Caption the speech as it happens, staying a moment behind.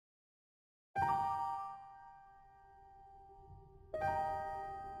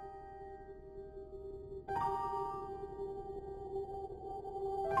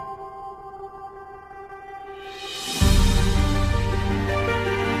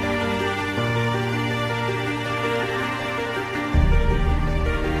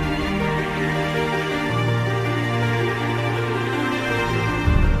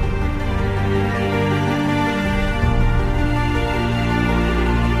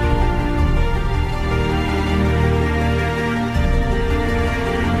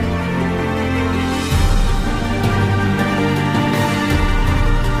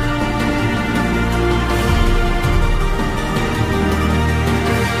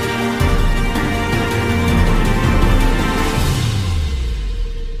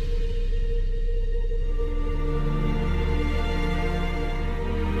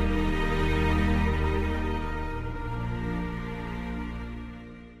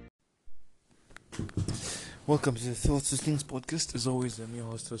Welcome to the Thoughts of Things podcast. As always, I'm your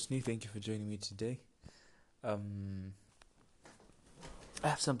host, Hosni. Thank you for joining me today. I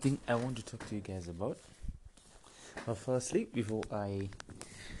have something I want to talk to you guys about. But firstly, before I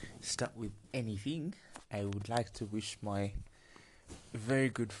start with anything, I would like to wish my very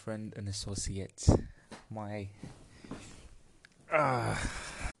good friend and associate, my uh,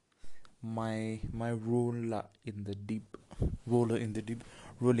 my roller in the deep, rolling in the deep.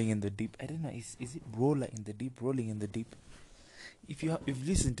 I don't know. Is it roller in the deep, rolling in the deep? If you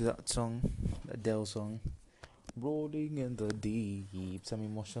listen to that song, that Adele song, rolling in the deep, some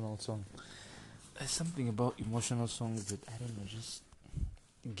emotional song. There's something about emotional songs that I don't know, just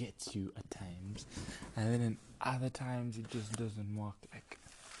gets you at times, and then in other times it just doesn't work. Like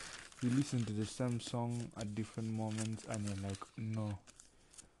you listen to the same song at different moments, and you're like, no,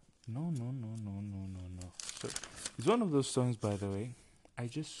 no, no, no, no, no, no, no. So it's one of those songs, by the way. I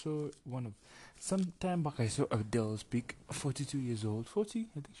just saw some time back. I saw Adele speak. 42 years old, 40.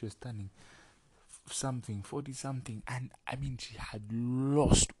 I think she was turning something, 40 something, and I mean she had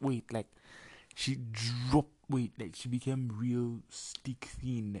lost weight. Like she dropped weight. Like she became real stick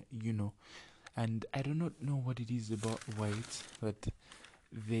thin. And I do not know what it is about weight, but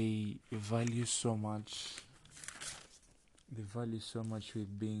they value so much. They value so much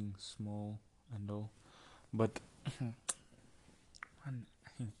with being small and all. But man,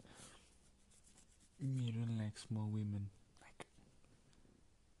 me don't like small women. Like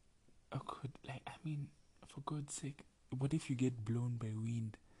I could, like, I mean, for God's sake, what if you get blown by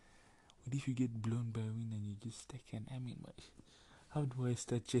wind? What if you get blown by wind and you just stuck? And I mean, how do I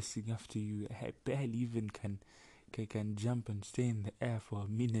start chasing after you? I barely even can jump and stay in the air for a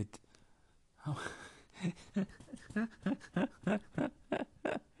minute. How?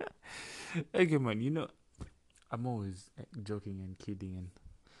 Okay, man. I'm always joking and kidding and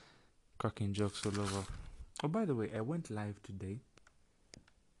cracking jokes all over. Oh, by the way, I went live today.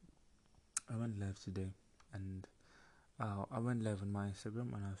 And I went live on my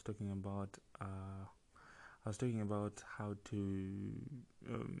Instagram, and I was talking about how to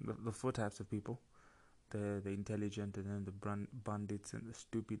the four types of people: the intelligent, and then the bandits, and the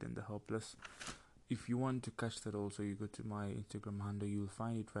stupid, and the helpless. If you want to catch that, also you go to my Instagram handle. You'll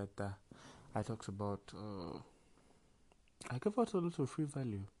find it right there. I talks about. I give out a lot of free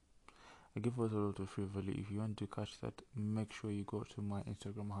value. If you want to catch that, make sure you go to my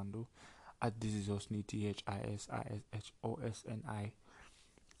Instagram handle at this is Hosni, THISISHOSNI.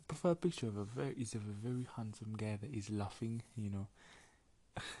 Prefer a picture of a very handsome guy that is laughing.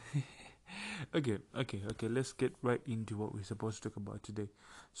 Okay. Let's get right into what we're supposed to talk about today.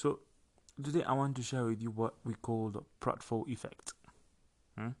 So today I want to share with you what we call the Pratfall effect.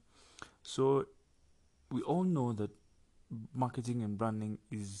 So we all know that marketing and branding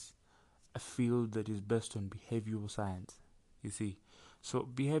is a field that is based on behavioral science. You see, so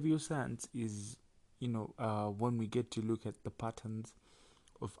behavioral science is when we get to look at the patterns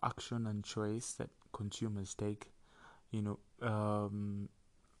of action and choice that consumers take. You know,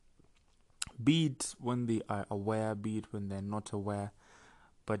 be it when they are aware, be it when they're not aware,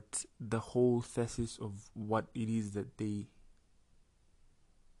 but the whole thesis of what it is that they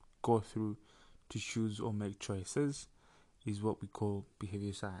go through to choose or make choices is what we call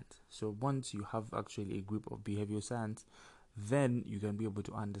behavior science. So once you have actually a grip of behavior science, then you can be able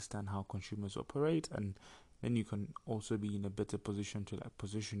to understand how consumers operate, and then you can also be in a better position to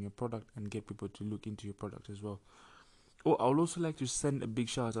position your product and get people to look into your product as well. Oh, I would also like to send a big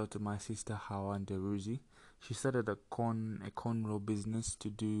shout out to my sister Hawa and Deruzi. She started a cornrow business to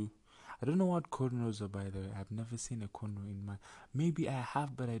do. I don't know what cornrows are, by the way. I've never seen a cornrow in my. Maybe I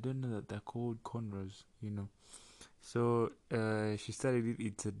have, but I don't know that they're called cornrows. So she started it.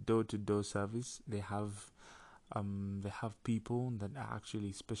 It's a door-to-door service. They have people that are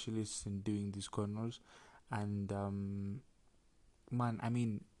actually specialists in doing these cornrows, and man, I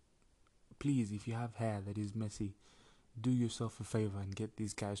mean, please, if you have hair that is messy, do yourself a favor and get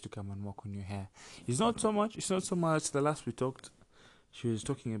these guys to come and work on your hair. It's not so much. The last we talked, she was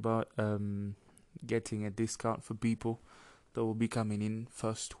talking about getting a discount for people that will be coming in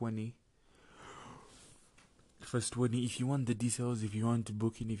first 20. If you want the details, if you want to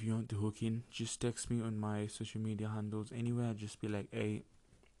book in, if you want to hook in, just text me on my social media handles anywhere. Just be like, hey,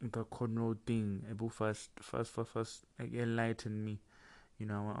 the cornrow thing about first, like, enlighten me.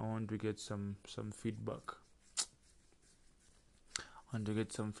 I want to get some feedback. On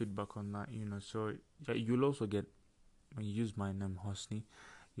that. So yeah, you'll also get, when you use my name Hosni,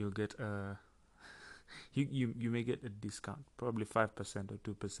 you'll get you may get a discount, probably 5% or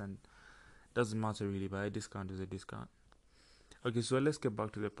 2%. Doesn't matter really, but a discount is a discount. Okay, so let's get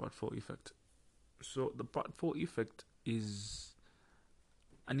back to the Pratfall effect. So the Pratfall effect is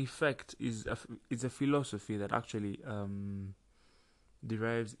an effect is a philosophy that actually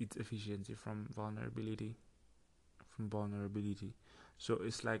derives its efficiency from vulnerability. So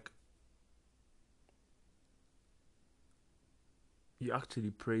it's like you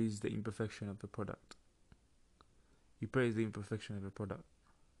actually praise the imperfection of the product. You praise the imperfection of the product.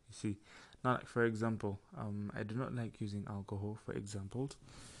 You see, now like for example, I do not like using alcohol for examples.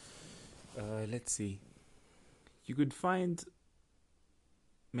 Let's see. You could find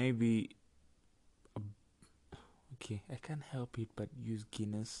maybe okay, I can't help it but use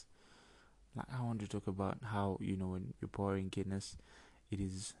Guinness. Like I want to talk about how when you're pouring Guinness, it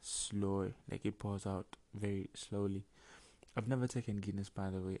is slow, like it pours out very slowly. I've never taken Guinness, by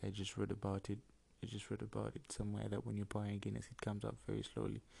the way. I just read about it. Somewhere that when you're pouring Guinness, it comes out very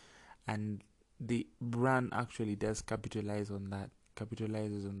slowly, and the brand actually does capitalize on that.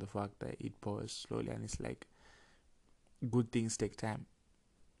 Capitalizes on the fact that it pours slowly, and it's like good things take time.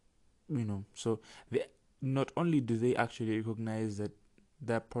 So they not only do they actually recognize that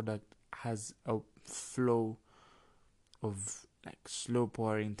their product has a flow of like slow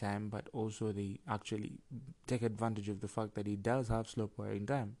pouring time, but also they actually take advantage of the fact that it does have slow pouring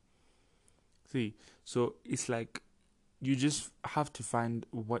time. See, so it's like you just have to find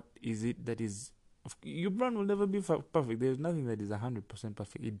what is it that is. Your brand will never be perfect. There's nothing that is 100%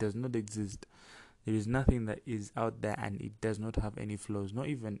 perfect. It does not exist. There is nothing that is out there and it does not have any flaws. Not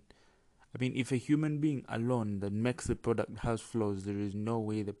even, I mean, if a human being alone that makes the product has flaws, there is no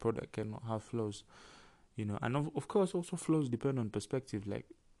way the product cannot have flaws. And of course, also flaws depend on perspective. Like,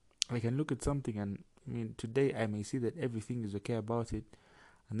 I can look at something and, I mean, today I may see that everything is okay about it.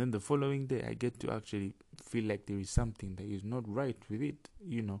 And then the following day, I get to actually feel like there is something that is not right with it,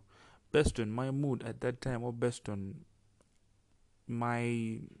 based on my mood at that time or based on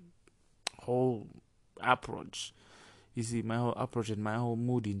my whole approach. You see, my whole approach and my whole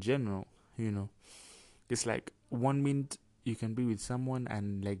mood in general, It's like 1 minute you can be with someone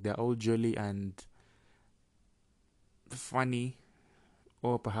and like they're all jolly and funny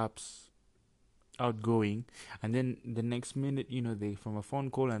or perhaps outgoing, and then the next minute they from a phone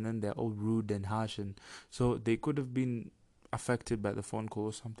call and then they're all rude and harsh, and so they could have been affected by the phone call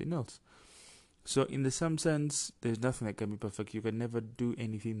or something else. So in the some sense, there's nothing that can be perfect. You can never do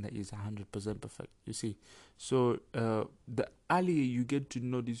anything that is 100% perfect, you see. So the earlier you get to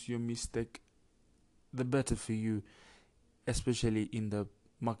notice your mistake, the better for you, especially in the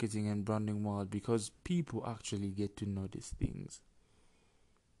marketing and branding world, because people actually get to notice things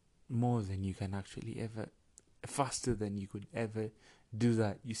more than you can actually ever, faster than you could ever do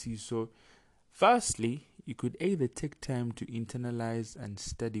that, you see. So firstly, you could either take time to internalize and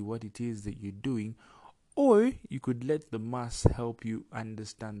study what it is that you're doing, or you could let the mass help you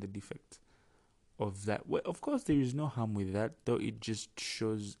understand the defect of that. Well, of course, there is no harm with that, though it just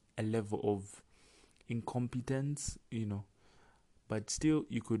shows a level of incompetence, but still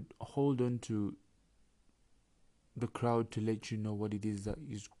you could hold on to the crowd to let you know what it is that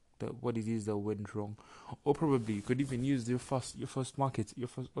went wrong, or probably you could even use your first market, your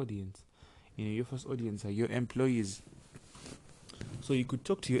first audience. Your first audience are your employees. So you could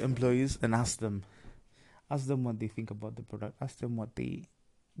talk to your employees and ask them what they think about the product. Ask them what they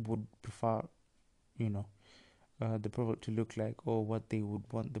would prefer, the product to look like, or what they would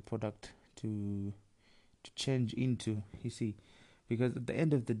want the product to change into. You see, because at the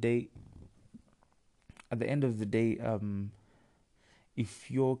end of the day, if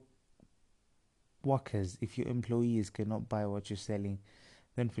your workers, if your employees cannot buy what you're selling,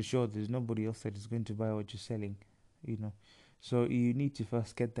 then for sure there's nobody else that is going to buy what you're selling, So you need to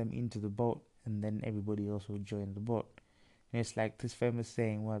first get them into the boat, and then everybody else will join the boat. And it's like this famous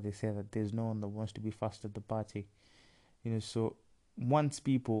saying where they say that there's no one that wants to be first at the party. So once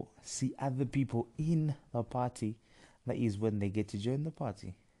people see other people in the party, that is when they get to join the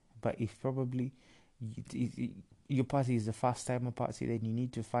party. But if probably your party is a first timer party, then you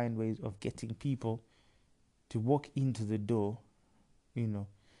need to find ways of getting people to walk into the door,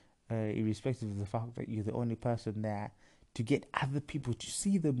 irrespective of the fact that you're the only person there, to get other people to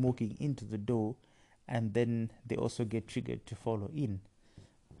see them walking into the door, and then they also get triggered to follow in.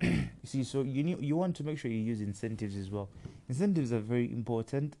 You see, so you want to make sure you use incentives as well. Incentives are very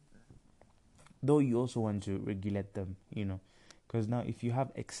important, though you also want to regulate them, because now if you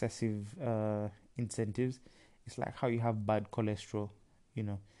have excessive incentives, it's like how you have bad cholesterol.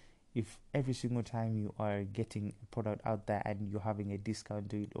 If every single time you are getting a product out there and you're having a discount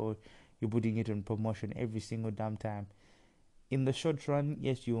to it, or you're putting it on promotion every single damn time, in the short run,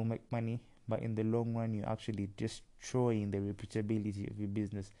 yes, you will make money, but in the long run, you're actually destroying the repeatability of your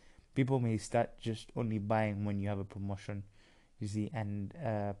business. People may start just only buying when you have a promotion, you see, and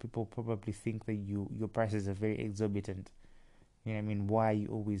people probably think that your prices are very exorbitant. You know what I mean? Why are you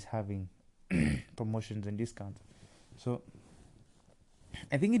always having promotions and discounts? So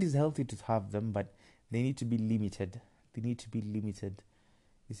I think it is healthy to have them, but they need to be limited. They need to be limited.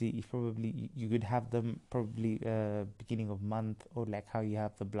 You see, if probably you could have them probably beginning of month, or like how you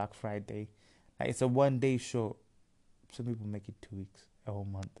have the Black Friday. Like it's a 1 day show. Some people make it 2 weeks, a whole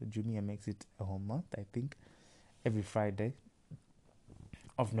month. Jumia makes it a whole month, I think, every Friday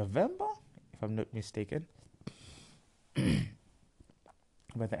of November, if I'm not mistaken.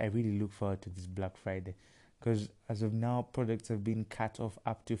 But I really look forward to this Black Friday, because as of now, products have been cut off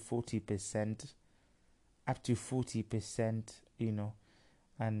up to 40%, you know,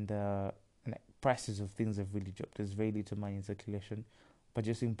 and prices of things have really dropped. There's very little money in circulation,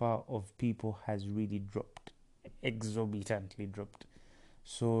 purchasing power of people has really dropped, exorbitantly dropped.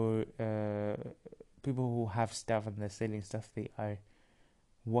 So people who have stuff and they're selling stuff, they are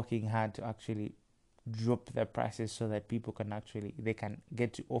working hard to actually drop their prices so that people can actually they can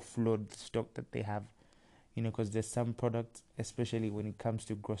get to offload the stock that they have, you know, because there's some products, especially when it comes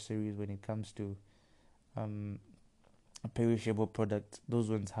to groceries, when it comes to perishable products, those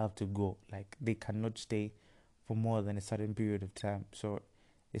ones have to go. Like they cannot stay for more than a certain period of time. So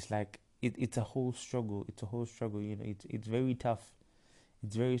it's like it's a whole struggle. It's a whole struggle. You know, it's very tough.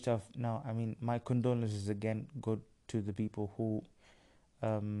 It's very tough. Now, I mean, my condolences again go to the people who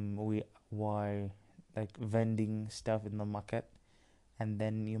we were like vending stuff in the market, and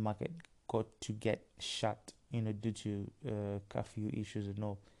then your market got to get shut, you know, due to curfew issues and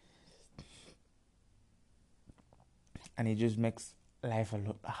all. And it just makes life a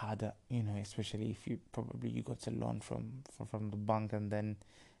lot harder, you know, especially if you got a loan from the bank, and then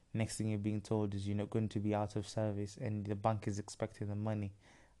next thing you're being told is you're not going to be out of service, and the bank is expecting the money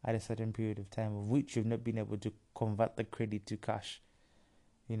at a certain period of time, of which you've not been able to convert the credit to cash,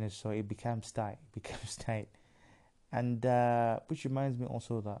 you know. So it becomes tight. And which reminds me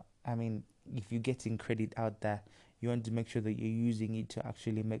also that, I mean, if you're getting credit out there, you want to make sure that you're using it to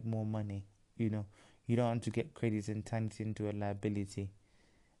actually make more money, you know. You don't want to get credit and turn it into a liability.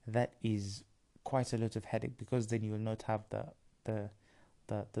 That is quite a lot of headache, because then you will not have the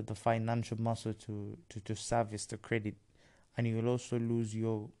financial muscle to service the credit, and you will also lose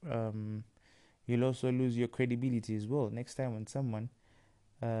your credibility as well. Next time when someone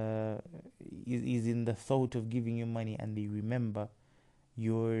is in the thought of giving you money and they remember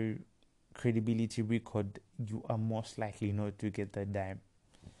your credibility record, you are most likely not to get that dime,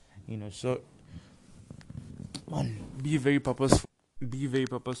 you know. So one, be very purposeful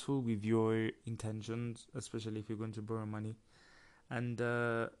with your intentions, especially if you're going to borrow money. And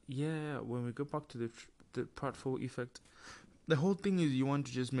when we go back to the Pratfall effect, the whole thing is you want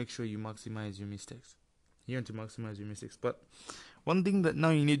to just make sure you maximize your mistakes. But one thing that now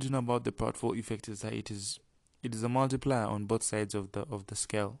you need to know about the Pratfall effect is that it is a multiplier on both sides of the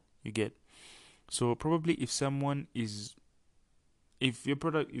scale. You get. So probably if your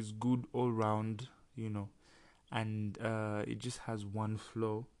product is good all round, you know, and it just has one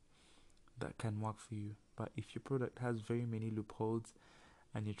flow, that can work for you. But if your product has very many loopholes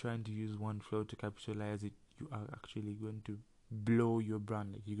and you're trying to use one flow to capitalize it, you are actually going to blow your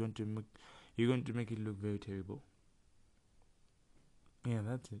brand. Like you're going to make it look very terrible. Yeah,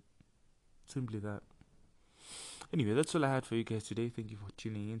 that's it. Simply that. Anyway, that's all I had for you guys today. Thank you for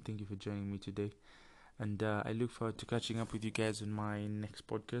tuning in. Thank you for joining me today. And I look forward to catching up with you guys on my next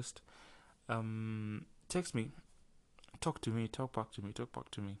podcast. Text me. Talk to me. Talk back to me.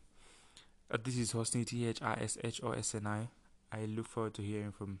 This is Hosni, T.H.E. I look forward to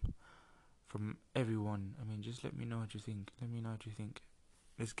hearing from everyone. I mean, just let me know what you think.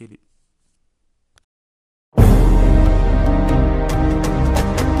 Let's get it.